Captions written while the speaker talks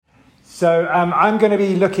So I'm going to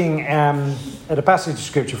be looking at a passage of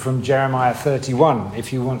scripture from Jeremiah 31,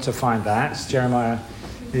 if you want to find that. Jeremiah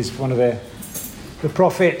is one of the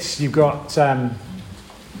prophets. You've got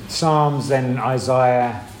Psalms, then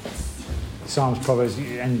Isaiah, Psalms, Proverbs,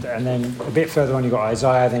 and then a bit further on you've got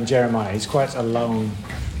Isaiah, then Jeremiah. It's quite a long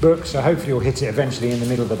book, so hopefully you'll hit it eventually in the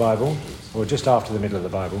middle of the Bible, or just after the middle of the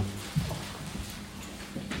Bible.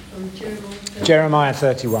 Jeremiah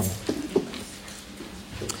 31.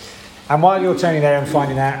 And while you're turning there and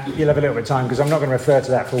finding that, you'll have a little bit of time, because I'm not going to refer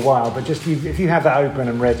to that for a while, but just if you have that open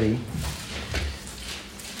and ready.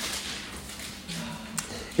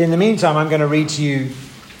 In the meantime, I'm going to read to you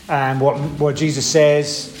what Jesus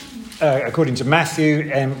says, according to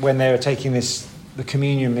Matthew, and when they were taking the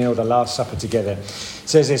communion meal, the Last Supper together. It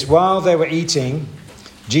says this: while they were eating,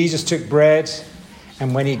 Jesus took bread,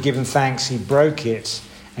 and when he had given thanks, he broke it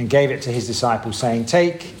and gave it to his disciples, saying,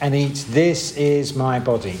 "Take and eat, this is my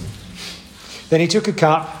body." Then he took a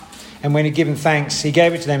cup, and when he had given thanks, he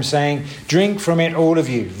gave it to them, saying, "Drink from it, all of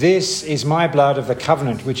you. This is my blood of the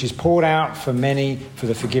covenant, which is poured out for many for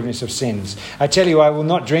the forgiveness of sins. I tell you, I will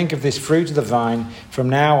not drink of this fruit of the vine from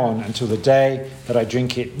now on until the day that I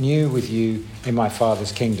drink it new with you in my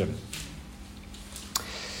Father's kingdom."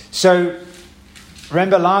 So,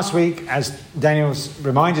 remember last week, as Daniel's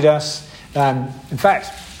reminded us, in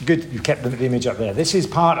fact, good you kept the image up there. This is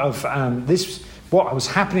part of this. What was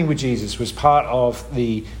happening with Jesus was part of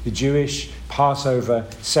the Jewish Passover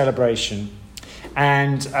celebration.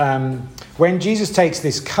 And when Jesus takes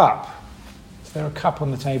this cup, is there a cup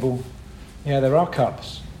on the table? Yeah, there are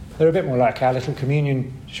cups. They're a bit more like our little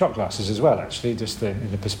communion shot glasses as well, actually, just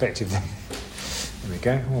in the perspective there. There we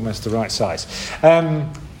go, almost the right size.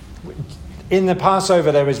 In the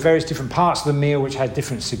Passover, there was various different parts of the meal which had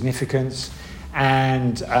different significance.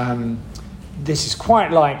 And this is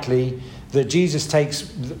quite likely that Jesus takes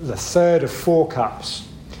the third of 4 cups,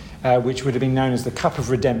 which would have been known as the cup of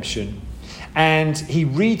redemption, and he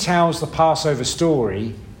retells the Passover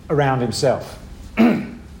story around himself,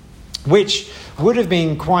 which would have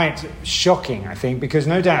been quite shocking, I think, because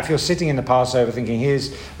no doubt if you're sitting in the Passover thinking,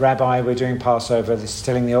 here's Rabbi, we're doing Passover, this is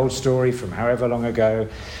telling the old story from however long ago,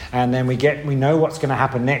 and then we know what's going to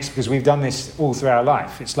happen next because we've done this all through our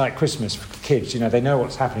life. It's like Christmas for kids, they know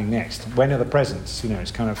what's happening next. When are the presents?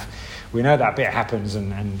 It's kind of, we know that bit happens,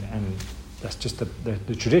 and that's just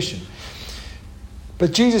the tradition.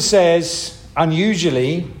 But Jesus says,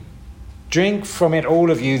 unusually, "Drink from it,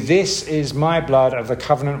 all of you. This is my blood of the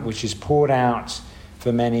covenant, which is poured out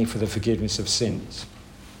for many for the forgiveness of sins."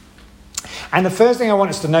 And the first thing I want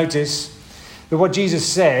us to notice, that what Jesus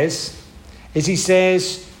says, is he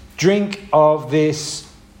says, "Drink of this,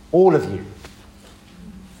 all of you."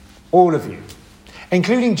 All of you.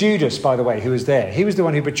 Including Judas, by the way, who was there. He was the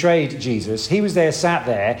one who betrayed Jesus. He was there, sat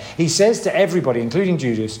there. He says to everybody, including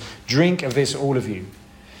Judas, "Drink of this, all of you."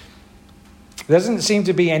 There doesn't seem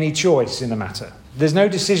to be any choice in the matter. There's no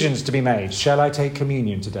decisions to be made. Shall I take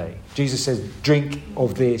communion today? Jesus says, "Drink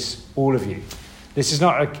of this, all of you." This is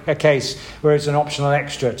not a case where it's an optional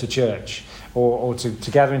extra to church or to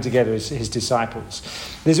gathering together as his disciples.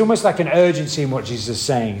 There's almost like an urgency in what Jesus is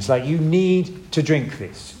saying. It's like, you need to drink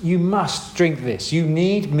this. You must drink this. You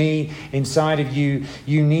need me inside of you.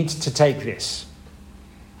 You need to take this.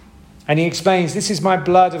 And he explains, this is my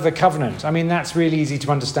blood of the covenant. I mean, that's really easy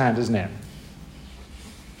to understand, isn't it?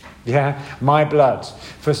 Yeah, my blood.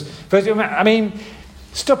 First, I mean,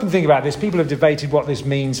 stop and think about this. People have debated what this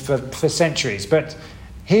means for centuries. But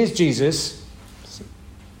here's Jesus,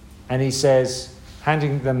 and he says,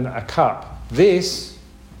 handing them a cup, "This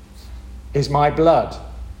is my blood."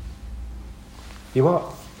 You what?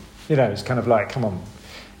 It's kind of like, come on,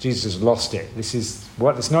 Jesus has lost it. This is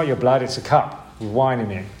what? It's not your blood, it's a cup with wine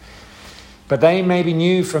in it. But they maybe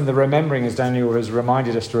knew from the remembering, as Daniel has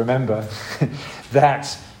reminded us to remember,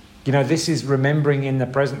 that this is remembering in the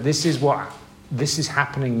present. This is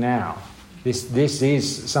happening now. This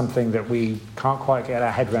is something that we can't quite get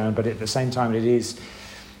our head around, but at the same time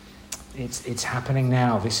it's happening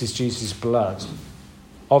now. This is Jesus' blood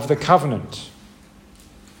of the covenant.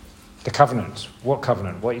 The covenant. What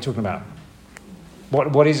covenant? What are you talking about?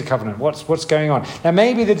 What is a covenant? What's going on? Now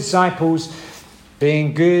maybe the disciples,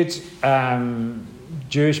 being good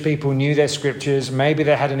Jewish people, knew their scriptures. Maybe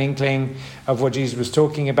they had an inkling of what Jesus was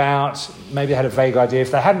talking about. Maybe they had a vague idea.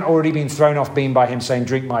 If they hadn't already been thrown off beam by him saying,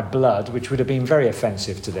 "Drink my blood," which would have been very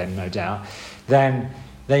offensive to them, no doubt, then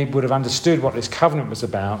they would have understood what this covenant was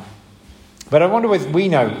about. But I wonder if we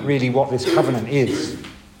know really what this covenant is.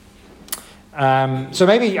 So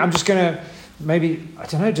maybe I'm just going to, I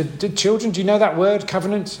don't know, did children, do you know that word,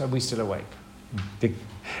 covenant? Are we still awake?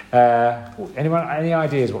 Anyone? Any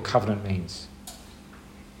ideas what covenant means?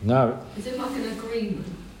 No. Is it like an agreement?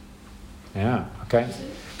 Yeah. Okay.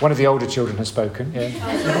 One of the older children has spoken. Yeah.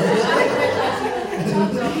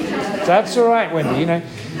 That's all right, Wendy. You know,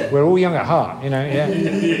 we're all young at heart. You know. Yeah.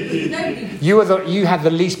 You had the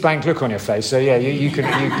least blank look on your face, so yeah, you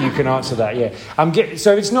can answer that. Yeah.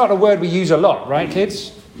 So it's not a word we use a lot, right,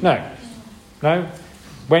 kids? No.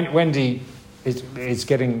 Wendy is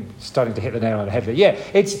starting to hit the nail on the head. Yeah.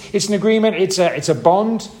 It's an agreement. It's a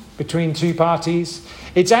bond between two parties.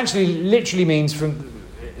 It actually literally means from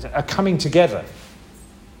a coming together.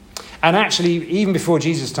 And actually, even before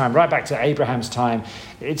Jesus' time, right back to Abraham's time,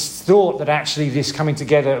 it's thought that actually this coming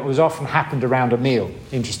together was often happened around a meal,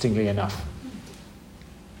 interestingly enough.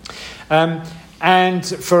 And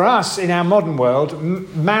for us, in our modern world,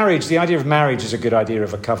 marriage, the idea of marriage is a good idea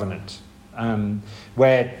of a covenant,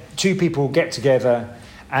 where two people get together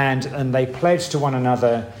and they pledge to one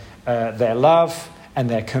another their love and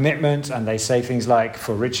their commitment, and they say things like,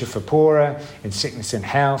 for richer, for poorer, in sickness and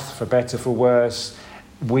health, for better, for worse.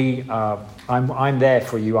 I'm there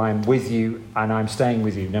for you, I'm with you, and I'm staying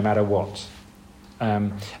with you no matter what.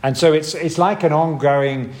 And so it's like an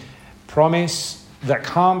ongoing promise that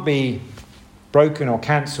can't be broken or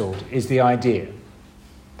cancelled, is the idea.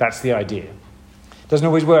 That's the idea. Doesn't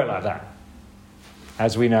always work like that,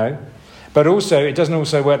 as we know. But also, it doesn't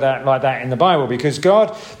also work like that in the Bible, because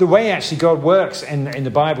God, the way actually God works in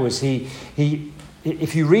the Bible is he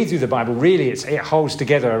if you read through the Bible, really it holds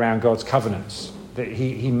together around God's covenants. That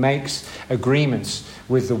he makes agreements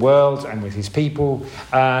with the world and with his people,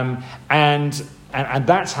 and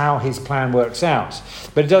that's how his plan works out.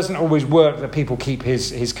 But it doesn't always work that people keep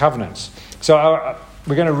his covenants. So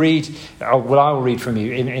we're going to read, I will read from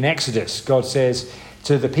you. In Exodus, God says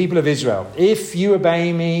to the people of Israel, if you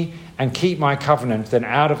obey me and keep my covenant, then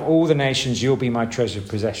out of all the nations you'll be my treasured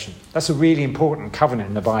possession. That's a really important covenant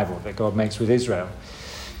in the Bible that God makes with Israel.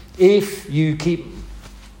 If you keep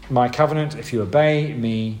my covenant, if you obey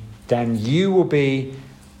me, then you will be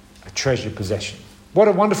a treasured possession. What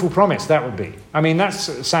a wonderful promise that would be. I mean, that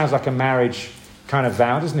sounds like a marriage kind of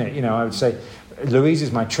vow, doesn't it? You know, I would say, Louise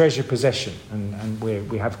is my treasured possession, and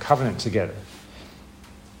we have covenant together.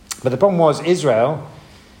 But the problem was Israel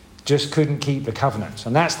just couldn't keep the covenant.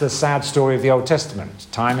 And that's the sad story of the Old Testament.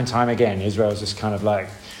 Time and time again, Israel's just kind of like,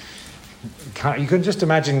 you can just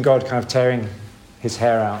imagine God kind of tearing his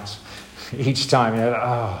hair out each time. You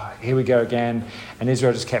know, here we go again. And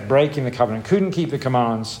Israel just kept breaking the covenant, couldn't keep the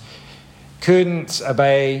commands, couldn't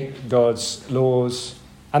obey God's laws.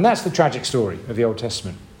 And that's the tragic story of the Old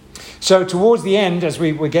Testament. So towards the end, as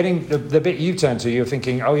we're getting the bit you turned to, you're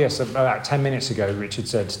thinking, oh yes, about 10 minutes ago, Richard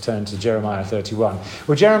said to turn to Jeremiah 31.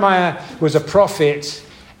 Well, Jeremiah was a prophet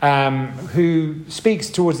who speaks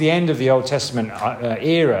towards the end of the Old Testament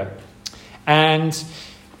era. And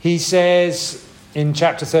he says in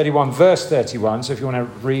chapter 31, verse 31, so if you want to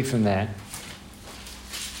read from there,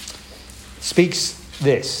 speaks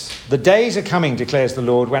this: the days are coming, declares the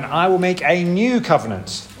Lord, when I will make a new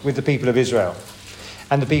covenant with the people of Israel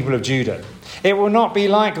and the people of Judah. It will not be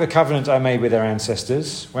like the covenant I made with their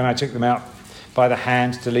ancestors when I took them out by the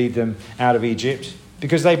hand to lead them out of Egypt,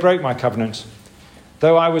 because they broke my covenant,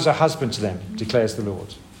 though I was a husband to them, declares the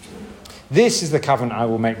Lord. This is the covenant I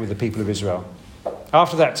will make with the people of Israel.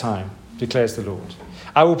 After that time, declares the Lord,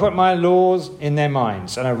 I will put my laws in their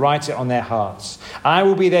minds and I write it on their hearts. I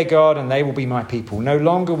will be their God and they will be my people. No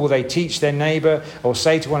longer will they teach their neighbour or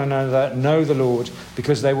say to one another, know the Lord,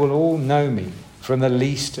 because they will all know me, from the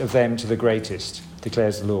least of them to the greatest,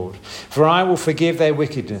 declares the Lord. For I will forgive their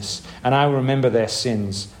wickedness and I will remember their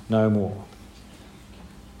sins no more.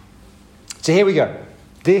 So here we go.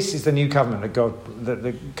 This is the new covenant that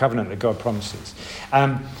the covenant that God promises.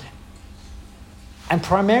 And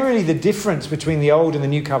primarily the difference between the old and the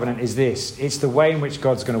new covenant is this. It's the way in which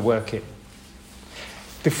God's going to work it.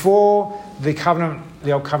 Before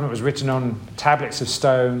the old covenant was written on tablets of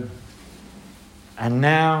stone. And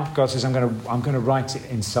now God says, I'm going to write it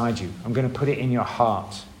inside you. I'm going to put it in your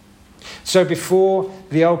heart. So before,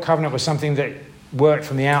 the old covenant was something that worked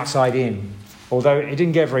from the outside in. Although it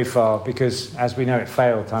didn't get very far because, as we know, it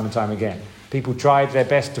failed time and time again. People tried their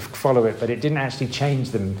best to follow it, but it didn't actually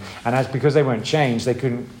change them. And because they weren't changed, they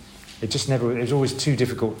couldn't, it was always too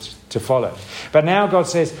difficult to follow. But now God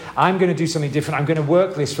says, I'm going to do something different. I'm going to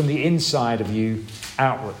work this from the inside of you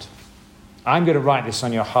outward. I'm going to write this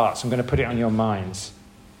on your hearts. I'm going to put it on your minds.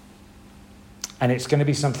 And it's going to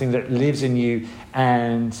be something that lives in you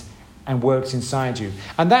and works inside you.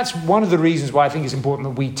 And that's one of the reasons why I think it's important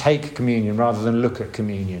that we take communion rather than look at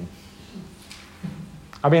communion.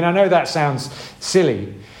 I mean, I know that sounds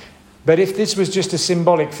silly, But if this was just a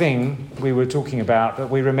symbolic thing we were talking about, that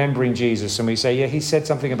we're remembering Jesus and we say, yeah, he said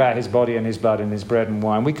something about his body and his blood and his bread and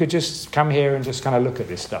wine, we could just come here and just kind of look at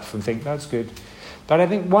this stuff and think, that's good. But I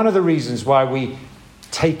think one of the reasons why we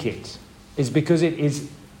take it is because it is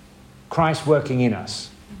Christ working in us.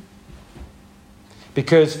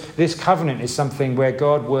 Because this covenant is something where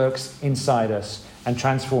God works inside us and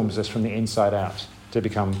transforms us from the inside out to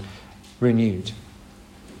become renewed.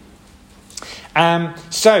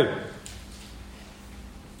 So,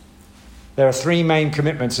 there are three main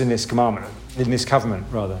commitments in this covenant,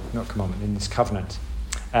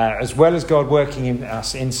 as well as God working in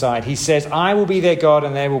us inside. He says, I will be their God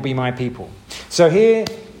and they will be my people. So here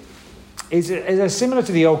is similar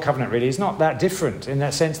to the old covenant, really. It's not that different in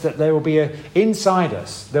that sense that there will be inside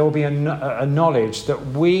us, there will be a knowledge that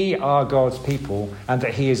we are God's people and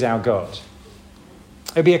that he is our God.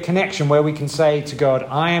 It'll be a connection where we can say to God,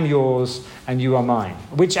 I am yours and you are mine,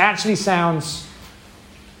 which actually sounds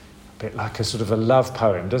a bit like a sort of a love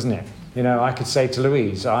poem, doesn't it? You know, I could say to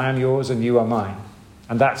Louise, I am yours and you are mine.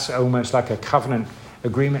 And that's almost like a covenant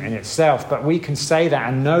agreement in itself. But we can say that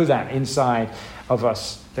and know that inside of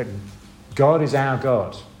us, that God is our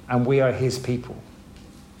God and we are his people.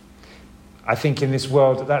 I think in this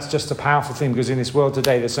world, that's just a powerful thing, because in this world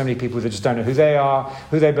today, there's so many people that just don't know who they are,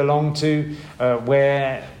 who they belong to,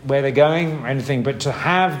 where they're going, or anything. But to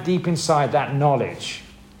have deep inside that knowledge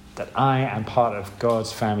that I am part of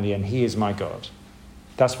God's family and he is my God.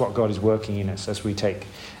 That's what God is working in us as we take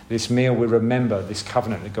this meal. We remember this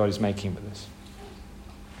covenant that God is making with us.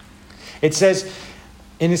 It says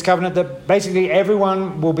in this covenant that basically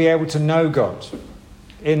everyone will be able to know God.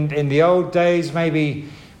 In the old days, maybe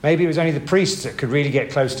it was only the priests that could really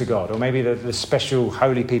get close to God, or maybe the special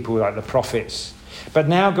holy people like the prophets. But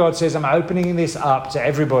now God says, I'm opening this up to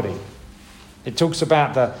everybody. It talks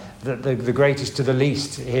about the greatest to the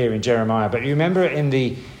least here in Jeremiah. But you remember in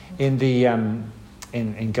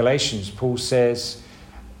Galatians, Paul says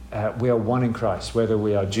we are one in Christ, whether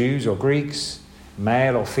we are Jews or Greeks,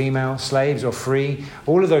 male or female, slaves or free.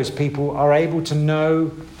 All of those people are able to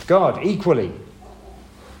know God equally.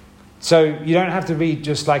 So you don't have to be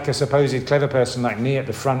just like a supposed clever person like me at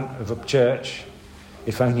the front of a church,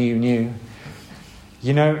 if only you knew.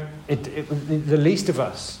 You know, the least of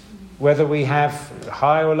us, whether we have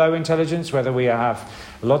high or low intelligence, whether we have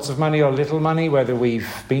lots of money or little money, whether we've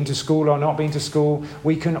been to school or not been to school,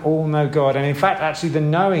 we can all know God. And in fact, actually, the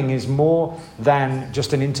knowing is more than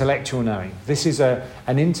just an intellectual knowing. This is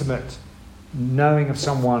an intimate knowing of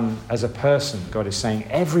someone as a person. God is saying,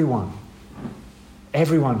 everyone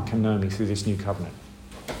can know me through this new covenant.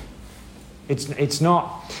 It's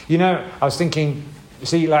not, you know, I was thinking,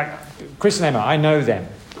 see, like Chris and Emma, I know them.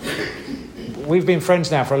 We've been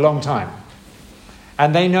friends now for a long time.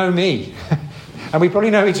 And they know me. And we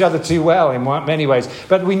probably know each other too well in many ways.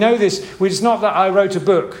 But we know this. It's not that I wrote a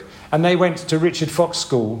book and they went to Richard Fox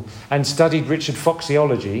School and studied Richard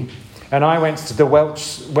Foxeology, and I went to the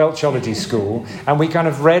Welchology School, and we kind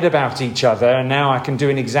of read about each other, and now I can do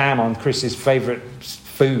an exam on Chris's favourite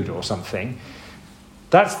food or something.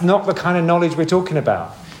 That's not the kind of knowledge we're talking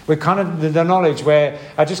about. We're kind of the knowledge where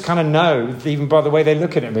I just kind of know, even by the way they're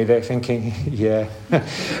looking at me, they're thinking, yeah,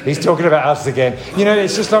 he's talking about us again. You know,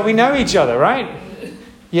 it's just like we know each other, right?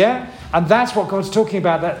 Yeah? And that's what God's talking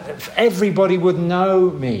about, that everybody would know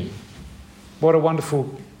me. What a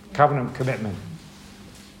wonderful covenant commitment.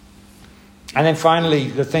 And then finally,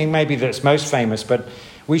 the thing maybe that's most famous, but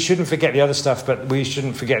we shouldn't forget the other stuff, but we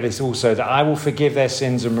shouldn't forget this also, that I will forgive their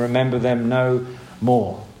sins and remember them no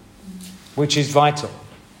more, which is vital.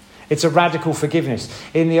 It's a radical forgiveness.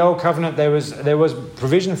 In the Old Covenant, there was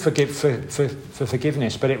provision for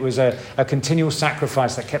forgiveness, but it was a continual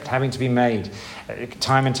sacrifice that kept having to be made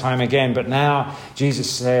time and time again. But now Jesus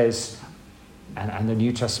says, and the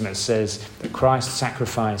New Testament says, that Christ's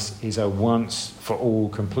sacrifice is a once-for-all,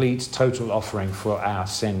 complete, total offering for our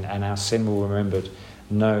sin, and our sin will be remembered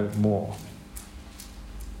no more.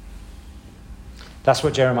 That's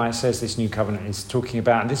what Jeremiah says this new covenant is talking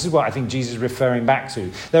about. And this is what I think Jesus is referring back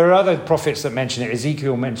to. There are other prophets that mention it.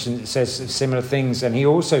 Ezekiel says similar things. And he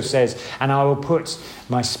also says, and I will put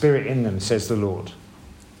my spirit in them, says the Lord.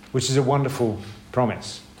 Which is a wonderful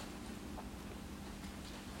promise.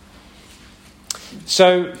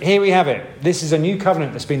 So here we have it. This is a new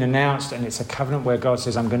covenant that's been announced. And it's a covenant where God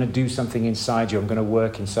says, I'm going to do something inside you. I'm going to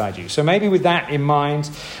work inside you. So maybe with that in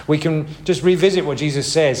mind, we can just revisit what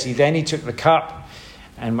Jesus says. He took the cup.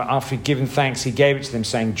 And after he'd given thanks, he gave it to them,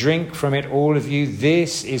 saying, drink from it, all of you.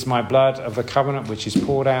 This is my blood of the covenant, which is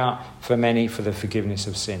poured out for many for the forgiveness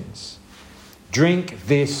of sins. Drink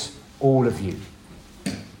this, all of you.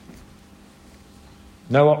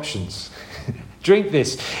 No options. Drink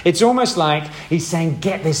this. It's almost like he's saying,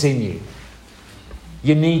 get this in you.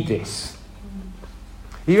 You need this.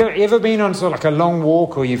 You ever been on sort of like a long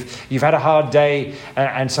walk, or you've had a hard day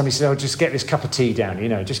and somebody says, oh, just get this cup of tea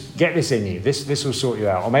down, just get this in you. This will sort you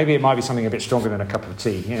out. Or maybe it might be something a bit stronger than a cup of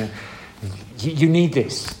tea. You need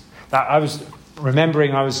this. I was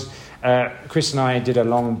remembering Chris and I did a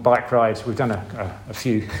long bike ride. We've done a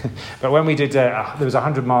few. But when we did, there was a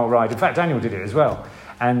 100-mile ride. In fact, Daniel did it as well.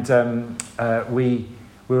 And we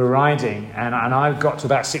were riding, and I got to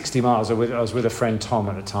about 60 miles. I was with a friend, Tom,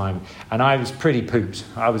 at the time, and I was pretty pooped.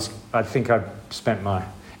 I think I spent my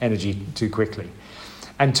energy too quickly.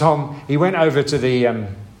 And Tom, he went over to the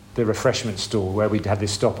refreshment stall where we'd had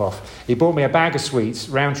this stop off. He bought me a bag of sweets,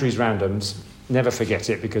 Rowntree's Randoms. Never forget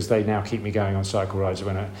it, because they now keep me going on cycle rides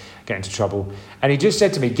when I get into trouble. And he just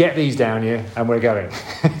said to me, get these down here, and we're going.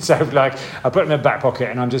 So I put them in my back pocket,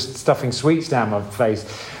 and I'm just stuffing sweets down my face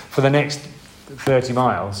for the next 30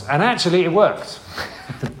 miles. And actually, it worked.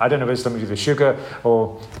 I don't know if it's something to do with sugar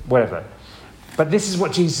or whatever. But this is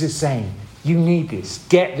what Jesus is saying. You need this.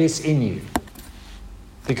 Get this in you.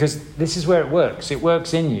 Because this is where it works. It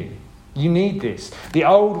works in you. You need this. The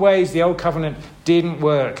old ways, the old covenant didn't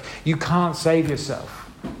work. You can't save yourself.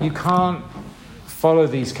 You can't follow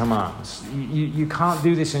these commands. You can't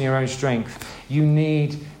do this in your own strength. You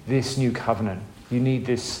need this new covenant. You need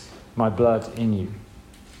this, my blood, in you.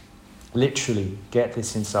 Literally, get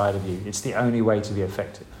this inside of you. It's the only way to be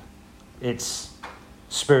effective. It's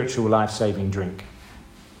spiritual life-saving drink.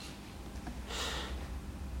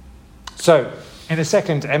 So, in a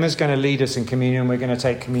second, Emma's going to lead us in communion. We're going to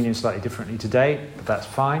take communion slightly differently today, but that's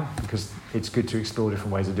fine, because it's good to explore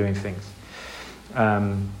different ways of doing things.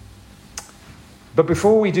 But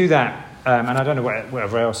before we do that, and I don't know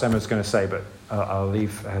whatever else Emma's going to say, but I'll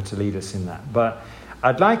leave her to lead us in that. But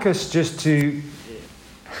I'd like us just to,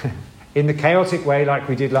 in the chaotic way like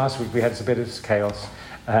we did last week, we had a bit of chaos,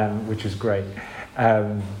 which was great.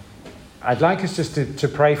 I'd like us just to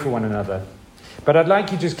pray for one another. But I'd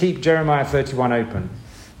like you to just keep Jeremiah 31 open.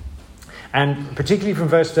 And particularly from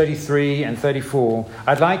verse 33 and 34,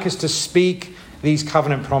 I'd like us to speak these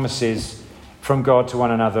covenant promises from God to one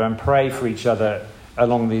another and pray for each other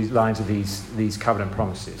along these lines of these covenant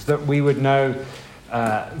promises. That we would know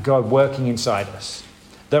God working inside us.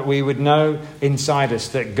 That we would know inside us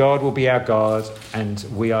that God will be our God and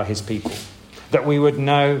we are his people. That we would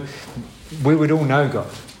all know God.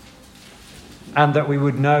 And that we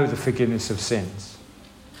would know the forgiveness of sins.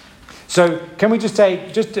 So can we just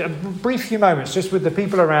take just a brief few moments, just with the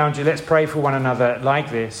people around you, let's pray for one another like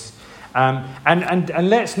this. And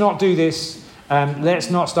let's not do this, let's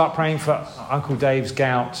not start praying for Uncle Dave's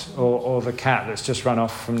gout or the cat that's just run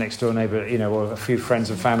off from next door neighbour, or a few friends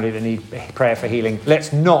and family that need prayer for healing.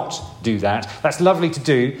 Let's not do that. That's lovely to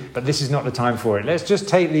do, but this is not the time for it. Let's just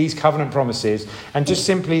take these covenant promises and just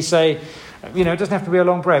simply say, it doesn't have to be a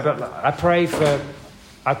long prayer, but I pray for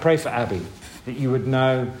Abby, that you would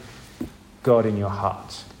know God in your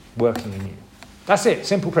heart, working in you. That's it,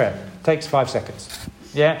 simple prayer. Takes 5 seconds.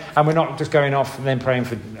 Yeah, and we're not just going off and then praying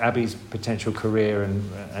for Abby's potential career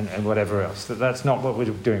and whatever else. That's not what we're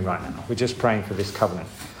doing right now. We're just praying for this covenant.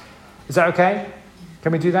 Is that okay?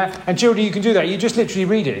 Can we do that? And children, you can do that. You just literally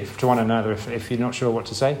read it to one another if you're not sure what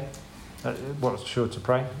to say, what's sure to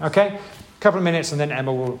pray. Okay, a couple of minutes and then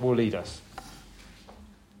Emma will lead us.